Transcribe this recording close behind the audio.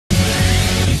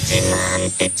Hey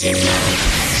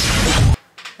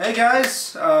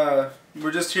guys,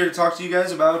 we're just here to talk to you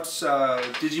guys about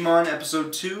Digimon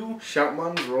Episode 2.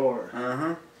 Shoutmon's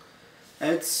Roar.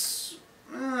 It's,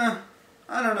 I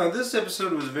don't know, this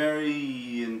episode was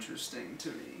very interesting to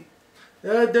me.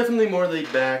 Definitely more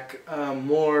laid back,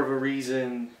 more of a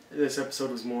reason. This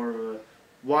episode was more of a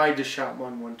why does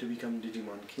Shoutmon want to become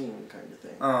Digimon King kind of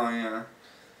thing. Oh yeah.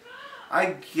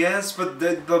 I guess, but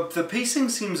the pacing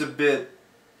seems a bit,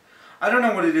 I don't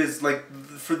know what it is, like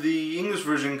for the English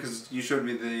version, because you showed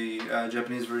me the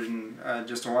Japanese version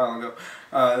just a while ago.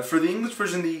 For the English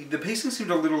version, the pacing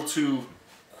seemed a little too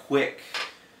quick.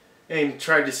 And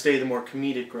tried to stay the more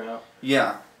comedic route.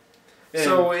 Yeah. And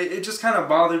so it just kind of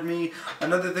bothered me.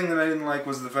 Another thing that I didn't like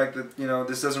was the fact that, you know,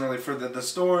 this doesn't really further the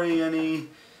story any.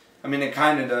 I mean, it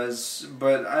kind of does,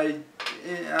 but I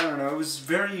don't know, it was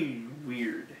very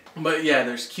weird. But yeah,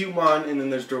 there's Cutemon and then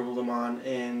there's Doraemon,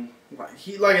 and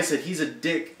like I said, he's a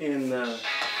dick in the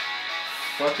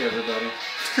fuck everybody.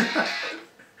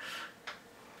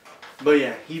 But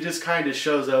yeah, he just kind of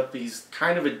shows up. He's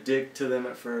kind of a dick to them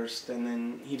at first, and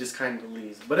then he just kind of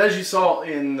leaves. But as you saw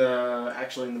in the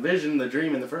vision, the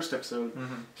dream in the first episode,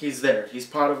 he's there. He's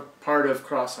part of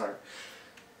Crossheart.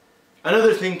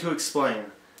 Another thing to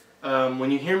explain,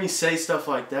 when you hear me say stuff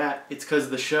like that, it's because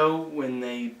the show, when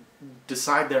they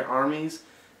decide their armies,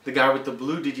 the guy with the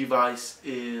blue Digivice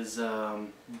is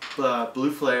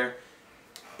Blue Flare,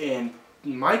 and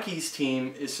Mikey's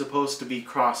team is supposed to be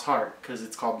Crossheart because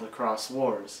it's called the Cross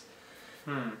Wars.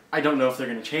 I don't know if they're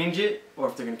going to change it or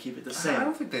if they're going to keep it the same. I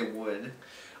don't think they would.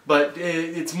 But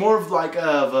it's more of like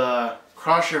a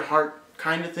cross your heart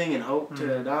kind of thing and hope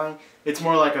to die. It's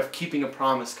more like a keeping a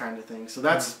promise kind of thing. So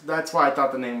that's why I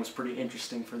thought the name was pretty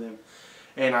interesting for them.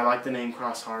 And I like the name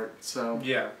Crossheart. So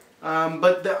yeah.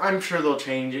 But I'm sure they'll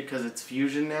change it because it's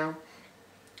Fusion now.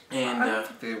 And I don't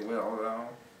think they will, though.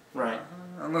 Right.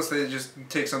 Unless they just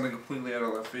take something completely out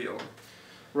of left field.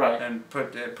 Right. And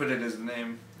put it as the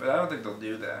name. But I don't think they'll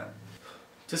do that.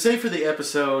 To say for the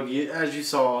episode, as you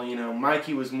saw, you know,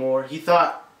 Mikey was more, he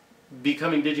thought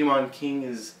becoming Digimon King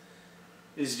is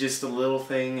just a little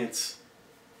thing. It's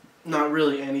not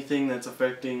really anything that's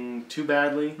affecting too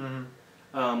badly.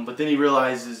 But then he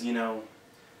realizes, you know,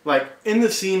 like in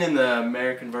the scene in the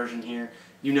American version here,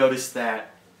 you notice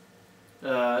that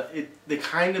they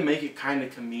kind of make it kind of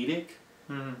comedic,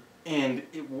 and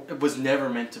it was never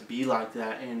meant to be like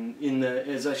that. And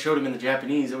as I showed him in the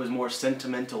Japanese, it was more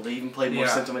sentimental. They even played more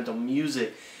sentimental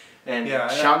music, and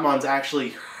Shoutmon's actually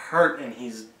hurt, and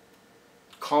he's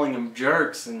calling them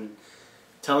jerks and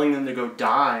telling them to go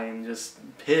die, and just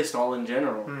pissed all in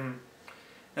general.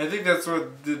 And I think that's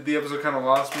what the episode kind of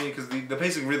lost me, because the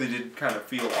pacing really did kind of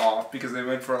feel off, because they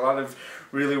went for a lot of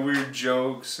really weird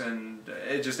jokes, and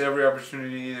it just every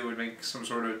opportunity they would make some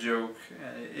sort of joke.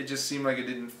 It just seemed like it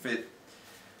didn't fit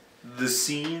the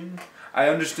scene. I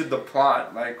understood the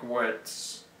plot, like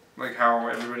how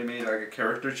everybody made like a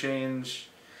character change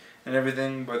and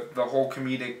everything, but the whole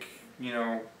comedic, you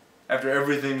know, after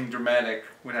everything dramatic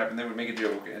would happen, they would make a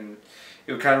joke, and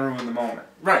it would kind of ruin the moment.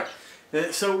 Right.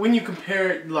 So when you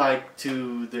compare it like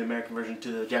to the American version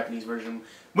to the Japanese version,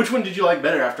 which one did you like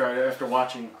better after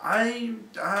watching? I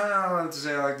don't have to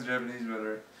say I like the Japanese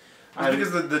better.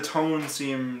 Because the tone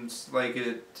seems like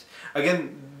it,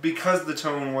 again, because the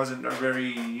tone wasn't a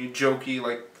very jokey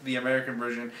like the American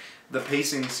version, the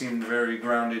pacing seemed very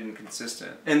grounded and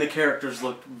consistent. And the characters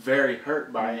looked very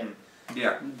hurt by it.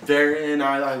 Yeah. And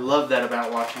I love that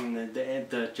about watching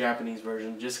the Japanese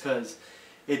version, just because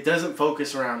it doesn't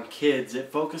focus around kids.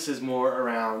 It focuses more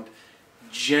around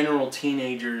general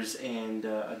teenagers and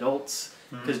adults.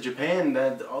 Because Japan,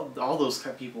 all those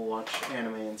kind of people watch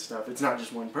anime and stuff. It's not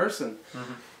just one person.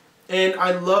 And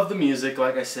I love the music,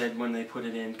 like I said, when they put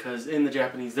it in. Because in the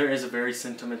Japanese, there is a very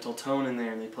sentimental tone in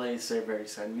there. And they play very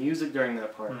sad music during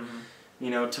that part. You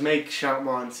know, to make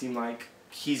Shoutmon seem like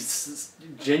he's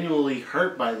genuinely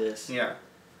hurt by this. Yeah.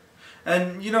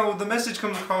 And you know, the message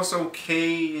comes across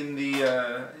okay in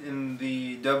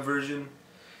the dub version.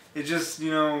 It just,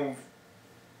 you know,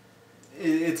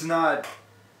 it's not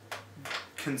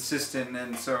consistent,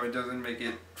 and so it doesn't make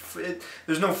it.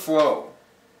 There's no flow,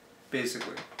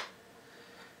 basically.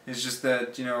 It's just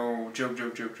that, you know, joke,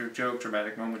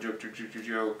 dramatic moment,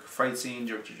 joke, fight scene,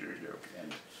 joke.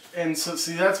 And so,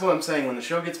 see, that's what I'm saying. When the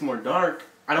show gets more dark,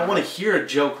 I don't want to hear a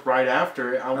joke right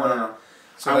after it. I want to.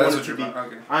 So I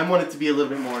want it to be a little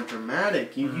bit more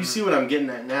dramatic. You see what I'm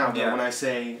getting at now, but when I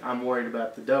say I'm worried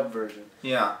about the dub version.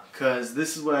 Yeah. Because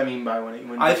this is what I mean by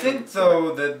when I think,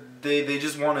 though, that they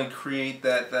just want to create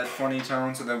that funny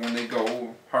tone so that when they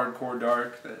go hardcore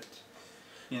dark, that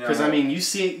You know, because I mean, you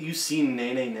see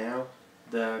Nene now,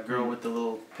 the girl with the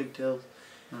little pigtails.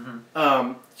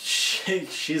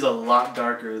 She's a lot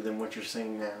darker than what you're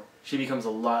seeing now. She becomes a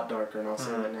lot darker, and I'll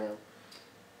say that now.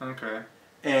 Okay.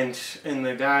 And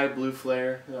the guy, Blue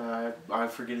Flare, I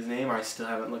forget his name. I still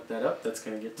haven't looked that up. That's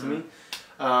gonna get to me.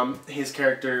 His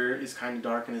character is kind of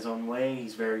dark in his own way.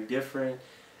 He's very different,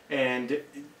 and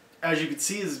as you can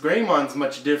see, his Greymon's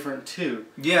much different too.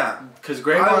 Yeah. Because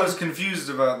Greymon, I was confused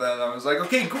about that. I was like,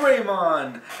 okay,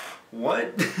 Greymon,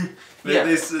 what?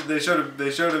 they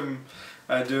showed him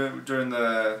during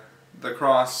the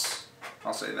cross.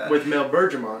 I'll say that with Mel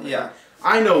Bergermon. Yeah.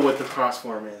 I know what the cross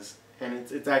form is,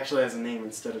 and it actually has a name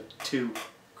instead of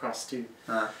cross 2.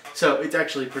 So it's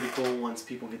actually pretty cool once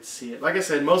people get to see it. Like I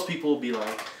said, most people will be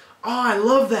like, "Oh, I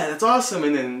love that! It's awesome!"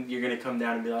 And then you're gonna come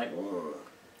down and be like, "Oh,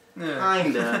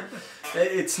 kinda."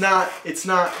 It's not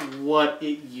what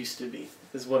it used to be.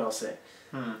 Is what I'll say.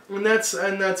 And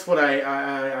that's what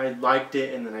I liked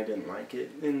it, and then I didn't like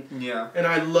it, and and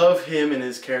I love him and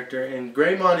his character. And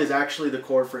Greymon is actually the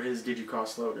core for his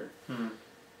Digicross loader.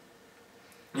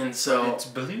 And so it's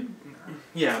blue.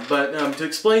 Yeah, but to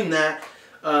explain that,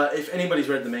 if anybody's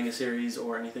read the manga series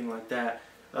or anything like that,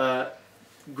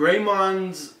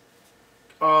 Greymon's,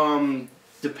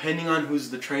 depending on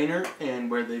who's the trainer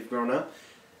and where they've grown up,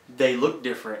 they look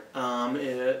different.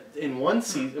 In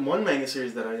one manga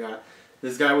series that I got,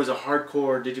 this guy was a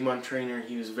hardcore Digimon trainer.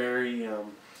 He was very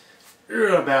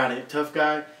about it, tough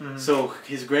guy. So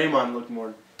his Greymon looked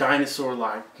more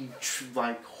dinosaur-like,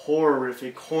 like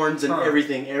horrific, horns and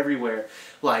everything everywhere,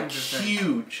 like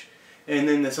huge. And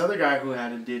then this other guy who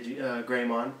had a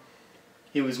Greymon,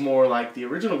 he was more like the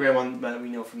original Greymon that we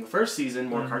know from the first season,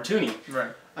 more cartoony.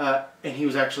 Right. And he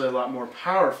was actually a lot more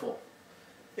powerful.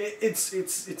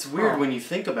 It's weird when you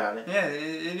think about it. Yeah,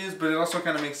 it is, but it also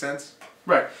kind of makes sense.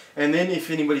 Right. And then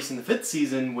if anybody's seen the 5th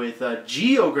season with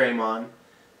Geo Greymon,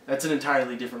 that's an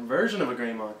entirely different version of a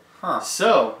Greymon.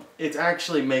 So it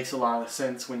actually makes a lot of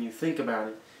sense when you think about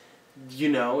it. You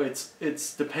know,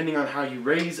 it's depending on how you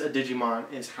raise a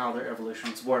Digimon is how their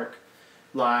evolutions work.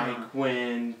 Like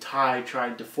when Tai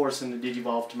tried to force him to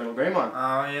Digivolve to Metal Greymon.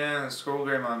 Oh yeah, the Skull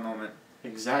Greymon moment.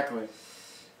 Exactly.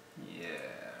 Yeah.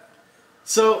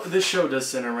 So this show does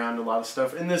center around a lot of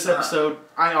stuff. In this episode,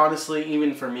 I honestly,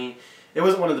 even for me, it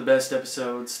wasn't one of the best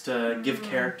episodes to give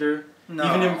character.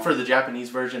 No. Even for the Japanese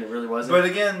version, it really wasn't. But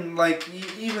again, like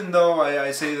even though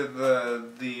I say that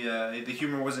the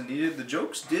humor wasn't needed, the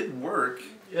jokes did work.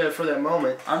 Yeah, for that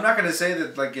moment. I'm not gonna say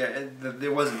that that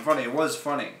it wasn't funny. It was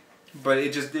funny, but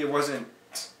it wasn't.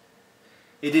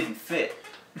 It didn't fit.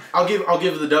 I'll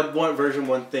give the dub version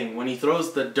one thing. When he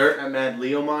throws the dirt at Mad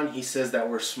Leomon, he says that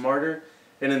we're smarter,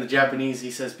 and in the Japanese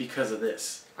he says because of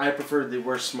this. I prefer the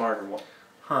we're smarter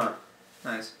one.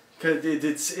 Nice. Cause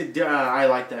I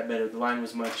like that better. The line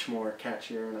was much more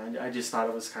catchier, and I just thought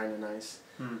it was kind of nice.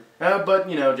 But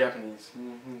you know, Japanese.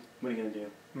 What are you gonna do?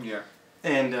 Yeah.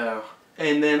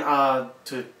 And then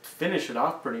to finish it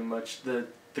off, pretty much the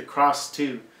Cross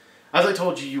 2. As I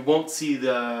told you, you won't see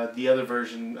the other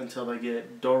version until they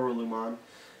get Dorulumon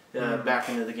back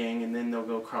into the gang, and then they'll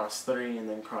go Cross 3 and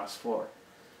then Cross 4.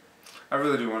 I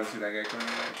really do want to see that guy coming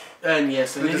back. And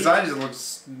yes, and the design just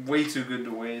looks way too good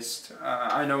to waste.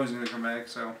 I know he's gonna come back,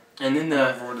 so and then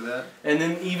looking forward to that. And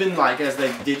then even like as they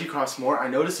Digicross more, I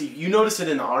notice you notice it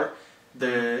in the art.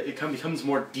 It becomes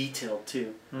more detailed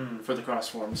too for the cross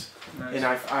forms, and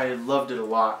I loved it a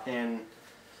lot. And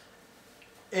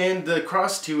the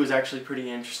Cross 2 is actually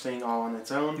pretty interesting all on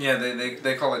its own. Yeah,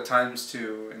 they call it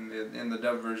 ×2 in the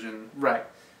dub version. Right.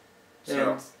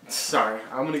 So. And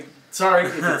sorry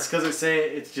if it's because I say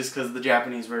it. It's just because of the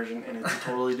Japanese version, and it's a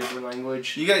totally different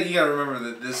language. You got to remember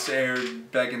that this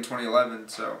aired back in 2011,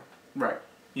 so right.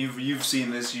 You've seen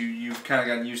this. You've kind of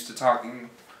gotten used to talking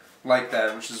like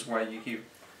that, which is why you keep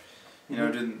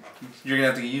you're gonna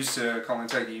have to get used to calling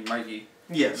Teki Mikey.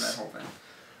 Yes. And that whole thing.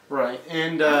 Right,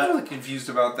 and I'm really confused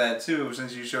about that too,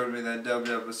 since you showed me that dubbed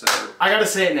episode. I gotta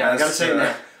say it now.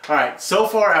 All right. So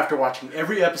far, after watching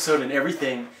every episode and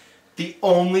everything, the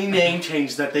only name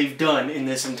change that they've done in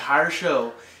this entire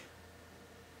show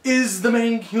is the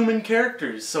main human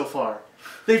characters. So far,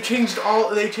 they've changed all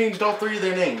 3 of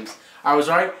their names. I was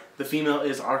right. The female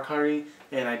is Arkari,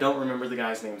 and I don't remember the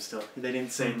guy's name still. They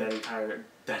didn't say that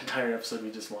entire episode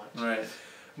we just watched. Right.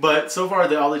 But so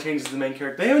far, all they changed is the main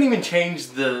character. They haven't even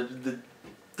changed the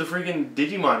freaking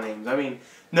Digimon names. I mean,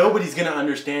 nobody's gonna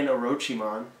understand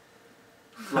Orochimon.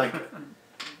 Like,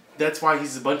 that's why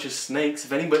he's a bunch of snakes.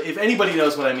 If anybody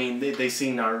knows what I mean, they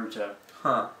see Naruto.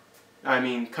 I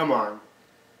mean, come on.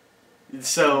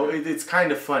 So it's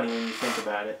kind of funny when you think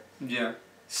about it. Yeah.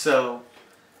 So,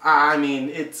 I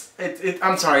mean,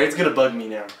 I'm sorry, it's gonna bug me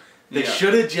now. They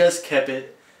should have just kept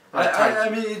it. I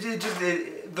mean,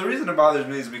 the reason it bothers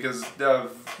me is because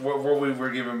of what we were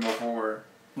given before.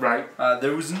 Right.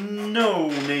 There was no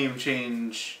name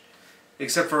change,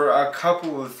 except for a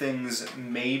couple of things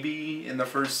maybe in the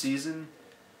first season.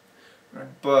 Right.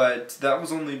 But that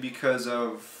was only because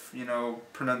of, you know,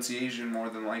 pronunciation more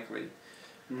than likely.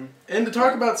 Mm-hmm. And to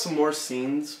talk about some more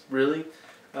scenes, really,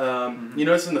 you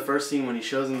notice in the first scene when he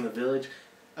shows them the village,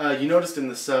 you noticed in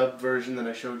the sub version that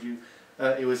I showed you,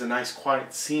 it was a nice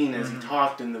quiet scene as he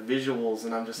talked and the visuals,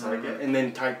 and I'm just like, and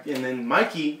then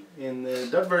Mikey in the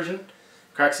dub version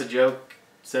cracks a joke,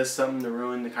 says something to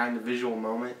ruin the kind of visual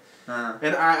moment,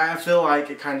 and I feel like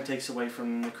it kind of takes away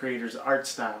from the creator's art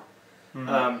style.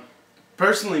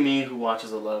 Personally, me who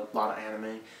watches a lot of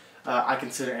anime, I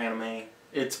consider anime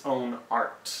its own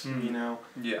art, you know,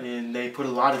 and they put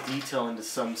a lot of detail into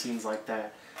some scenes like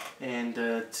that, and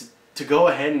to go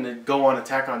ahead and go on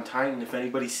Attack on Titan, if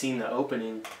anybody's seen the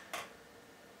opening,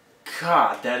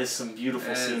 God, that is some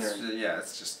beautiful scenery. Yeah,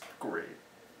 it's just great.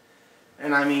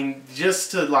 And I mean,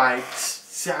 just to like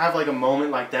have like a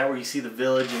moment like that where you see the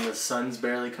village and the sun's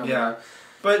barely coming out.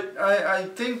 But I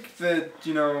think that,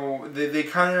 you know, they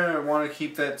kind of want to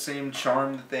keep that same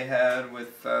charm that they had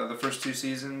with the first 2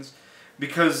 seasons.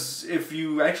 Because if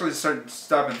you actually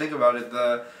stop and think about it,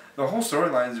 the whole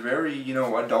storyline is very, you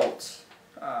know, adult.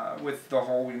 With the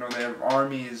whole, you know, they have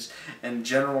armies and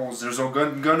generals. There's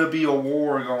gonna be a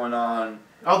war going on.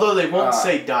 Although they won't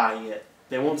say die yet.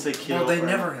 They won't say kill. Well, they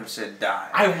never have said die.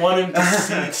 I want him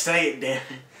to say it, damn it.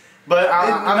 But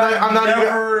I'm not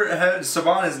even...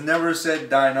 Saban has never said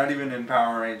die, not even in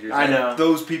Power Rangers. I know.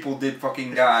 Those people did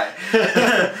fucking die.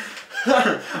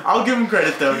 I'll give them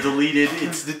credit though. Deleted.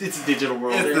 It's a digital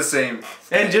world. It's the same.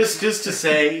 And just to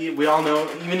say, we all know,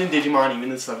 even in Digimon, even in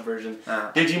the sub version,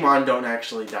 Digimon don't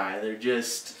actually die. They're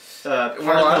just.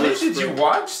 Well, I mean, did you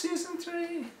watch season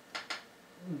 3?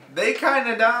 They kind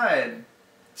of died.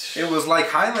 It was like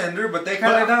Highlander, but they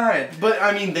kind of died. But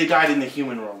I mean, they died in the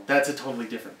human world. That's a totally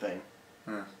different thing.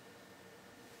 No,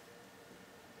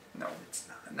 it's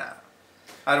not. Nah.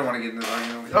 I don't want to get into this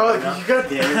argument. Oh, you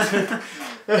goddamn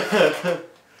it!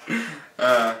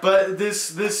 But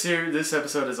this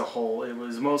episode as a whole, it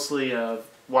was mostly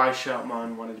why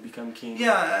Shoutmon wanted to become king.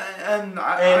 Yeah, and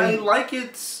I like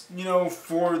it, you know,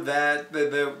 for that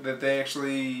they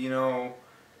actually, you know,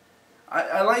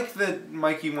 I like that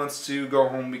Mikey wants to go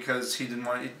home because he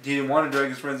didn't want to drag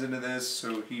his friends into this,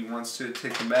 so he wants to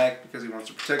take them back because he wants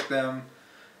to protect them.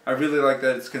 I really like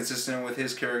that it's consistent with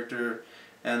his character,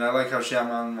 and I like how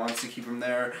Shoutmon wants to keep him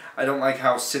there. I don't like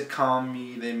how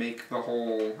sitcom-y they make the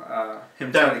whole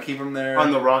him trying to keep him there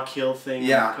on the Rock Hill thing.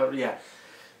 Yeah.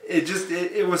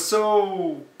 It was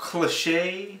so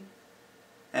cliche.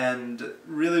 And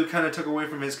really kind of took away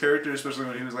from his character, especially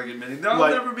when he was like admitting, "I'll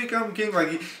never become king."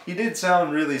 Like he did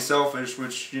sound really selfish,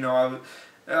 which, you know,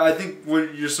 I think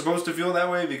you're supposed to feel that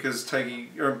way because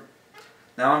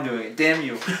now I'm doing it. Damn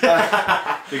you!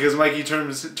 Because Mikey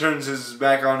turns his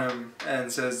back on him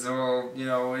and says, "Well, you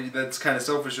know, that's kind of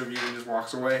selfish of you," and just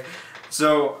walks away.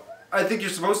 So I think you're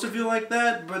supposed to feel like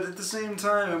that, but at the same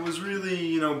time, it was really,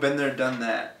 you know, been there, done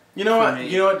that. You know what?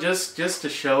 You know what? Just to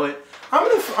show it. I'm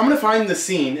gonna find the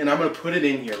scene and I'm gonna put it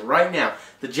in here right now.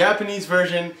 The Japanese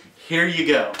version. Here you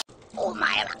go. お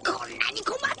前はこんなに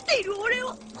困っている俺を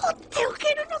放ってお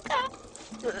けるのか。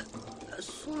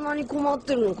そんなに困っ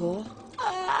てるのか。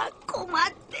ああ、困っ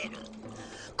てる。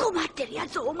困ってるや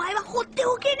つをお前は放って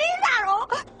おけねえだろ。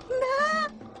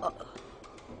なあ。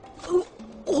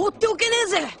放っておけねえ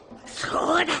ぜ。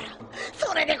そうだろ。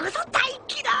それでこそ大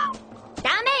気だ。ダ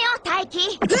メよ大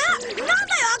気。なんだよあ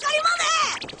かりまで。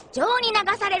情に流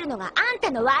されるのがあん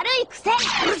たの悪い癖。う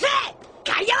るせえ。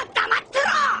外野は黙ってろ。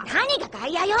何が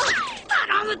外野よ。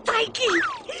頼む大気。この通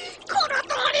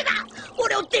りだ。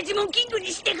俺をデジモンキングに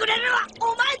してくれるのはお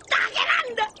前だけ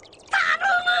なんだ。頼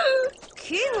む。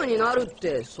キングになるっ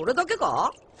てそれだけ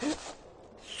か。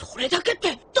それだけっ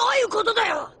てどういうことだ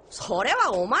よ。それ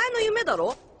はお前の夢だ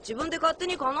ろ。自分で勝手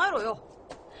に叶えろよ。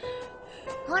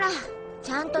ほら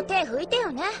ちゃんと手拭いて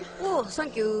よね。おうサ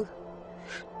ンキュー。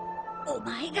お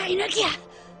前がいなきゃ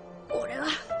俺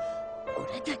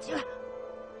たちは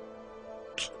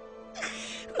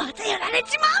またやられ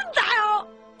ちまうんだよ。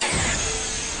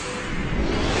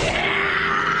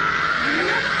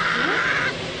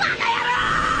バカ野郎。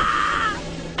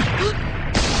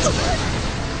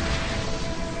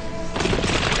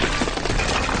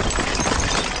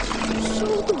そう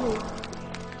だ。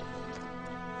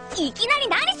いきなり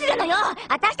何するのよ。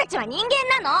私たちは人間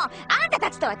なの。あんた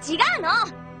たちとは違うの。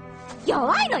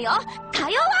弱いのよか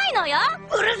弱いのよ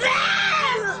うる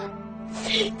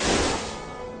せえ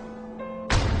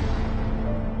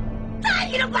さ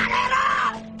っきのバカ野郎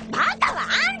バカは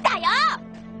あんたよ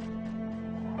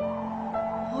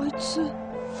あいつ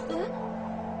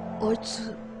あい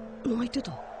つ泣いて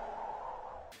た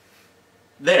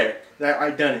There,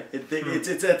 I've done it.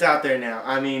 It's out there now.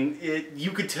 I mean,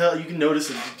 you could tell, you can notice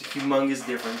a humongous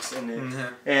difference in it,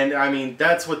 and I mean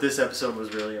that's what this episode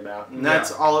was really about, and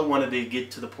that's all it wanted to get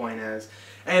to the point as.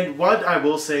 And what I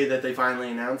will say that they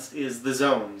finally announced is the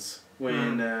zones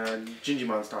when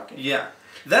Gingimon's talking. Yeah,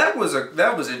 that was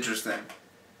interesting.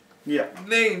 Yeah,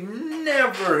 they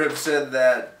never have said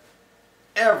that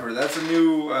ever. That's a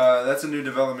new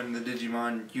development in the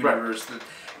Digimon universe. Right.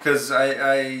 Because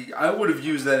I would have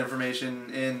used that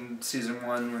information in season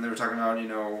 1 when they were talking about, you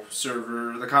know,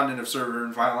 server, the continent of server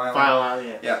and File Island. File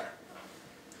Island, yeah.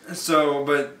 Yeah. So,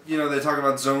 but, you know, they talk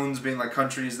about zones being like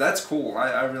countries. That's cool.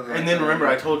 I really like And then that. remember,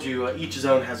 I told you each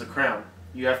zone has a crown.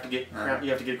 You have to get you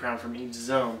have to get a crown from each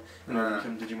zone in order to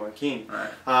become Digimon King.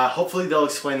 Right. Hopefully they'll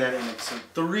explain that in episode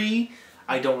 3.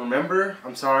 I don't remember.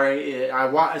 I'm sorry.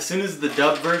 As soon as the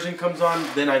dubbed version comes on,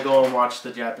 then I go and watch the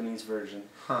Japanese version.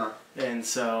 Huh. And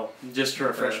so, just to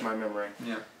refresh my memory.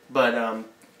 Yeah. But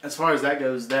as far as that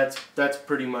goes, that's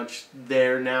pretty much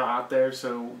there now out there.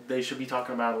 So they should be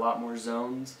talking about a lot more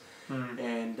zones.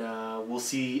 And we'll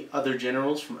see other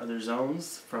generals from other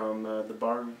zones from the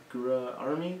Bargura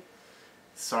army.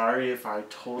 Sorry if I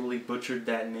totally butchered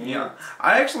that name. Yeah,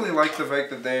 I actually like the fact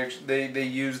that they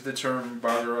used the term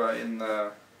Bagura in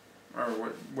the, or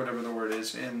whatever the word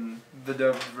is, in the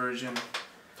dubbed version.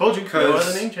 Told you, no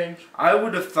other name change. I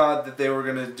would have thought that they were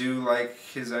gonna do like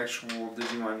his actual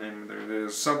Digimon name.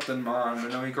 There's something Mon,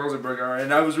 but no, he calls it Bagura,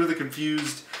 and I was really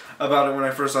confused about it when I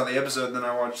first saw the episode. Then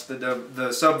I watched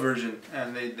the sub version,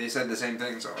 and they said the same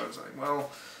thing. So I was like,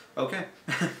 well. Okay.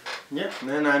 Yeah,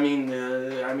 and I mean,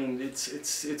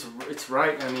 it's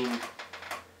right. I mean,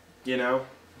 you know,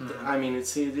 I mean,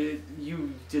 it's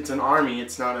an army.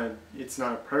 It's not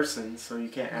a person, so you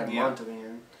can't add them on to the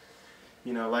end.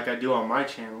 You know, like I do on my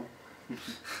channel.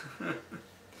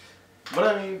 But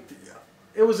I mean,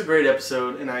 it was a great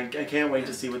episode, and I can't wait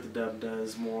to see what the dub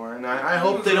does more. And I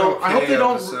hope they don't. I hope they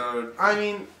don't. Episode. I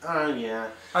mean, yeah.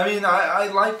 I mean, I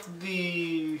liked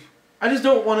the. I just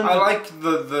don't want to. I liked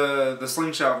the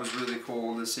slingshot was really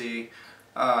cool to see,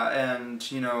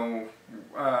 and you know,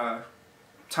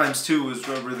 ×2 was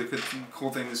a really cool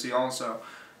thing to see also,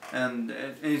 and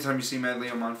anytime you see Mad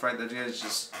Leomon fight, that guy's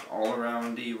just all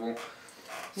around evil.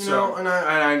 You know, and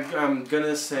I'm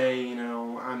gonna say, you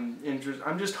know,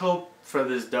 I'm just hope for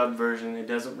this dub version it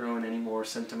doesn't ruin any more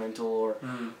sentimental or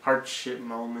hardship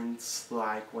moments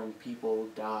like when people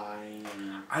die.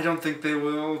 And I don't think they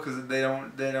will, because they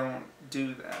don't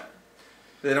do that.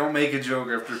 They don't make a joke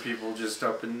after people just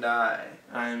up and die.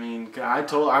 I mean, I'm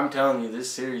telling you,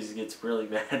 this series gets really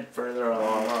bad further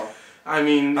along. Well, I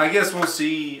mean, I guess we'll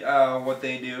see what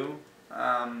they do,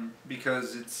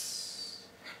 because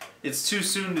it's too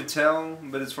soon to tell.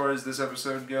 But as far as this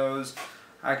episode goes,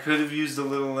 I could have used a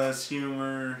little less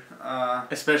humor.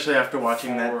 Especially after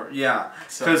watching that. Yeah,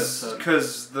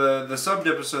 because the subbed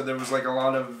episode, there was like a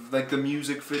lot of like the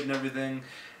music fit and everything.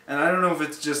 And I don't know if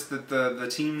it's just that the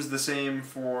team's the same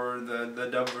for the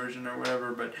dub version or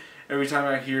whatever, but every time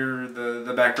I hear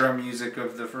the background music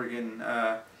of the friggin'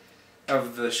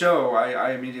 of the show,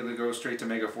 I immediately go straight to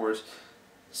Megaforce.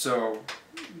 So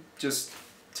just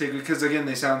take it, because again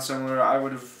they sound similar. I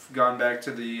would have gone back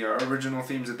to the original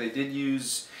themes that they did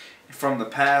use from the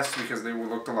past, because they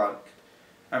looked a lot.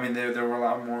 I mean, there were a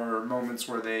lot more moments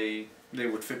where they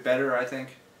would fit better, I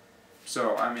think.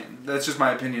 So I mean, that's just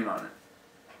my opinion on it.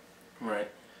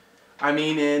 Right. I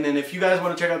mean, and if you guys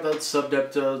want to check out those subbed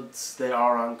episodes, they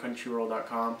are on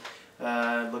Crunchyroll.com.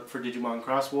 Look for Digimon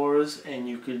Cross Wars, and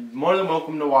you could more than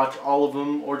welcome to watch all of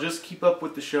them, or just keep up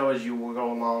with the show as you will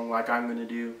go along, like I'm going to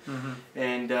do,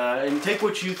 and take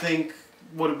what you think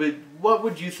would have been. What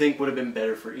would you think would have been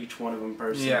better for each one of them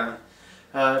personally? Yeah.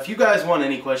 If you guys want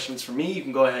any questions from me, you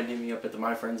can go ahead and hit me up at the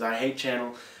My Friends I Hate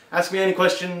channel. Ask me any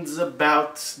questions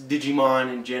about Digimon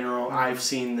in general. I've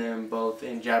seen them both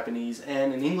in Japanese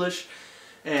and in English,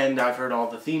 and I've heard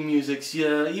all the theme musics.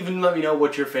 Yeah, even let me know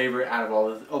what your favorite out of all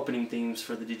the opening themes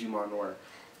for the Digimon were,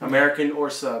 American or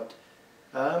subbed.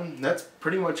 That's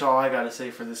pretty much all I got to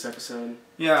say for this episode.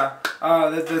 Yeah,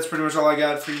 that's pretty much all I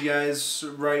got for you guys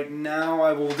right now.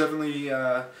 I will definitely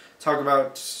talk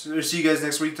about, or see you guys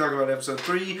next week, talk about episode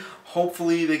 3.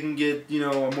 Hopefully they can get, you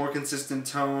know, a more consistent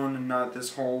tone and not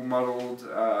this whole muddled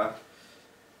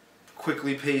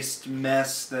quickly paced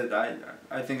mess that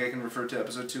I think I can refer to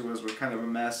episode 2 as we're kind of a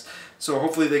mess. So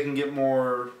hopefully they can get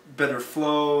better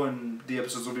flow and the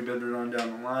episodes will be better on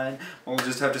down the line. We'll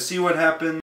just have to see what happens.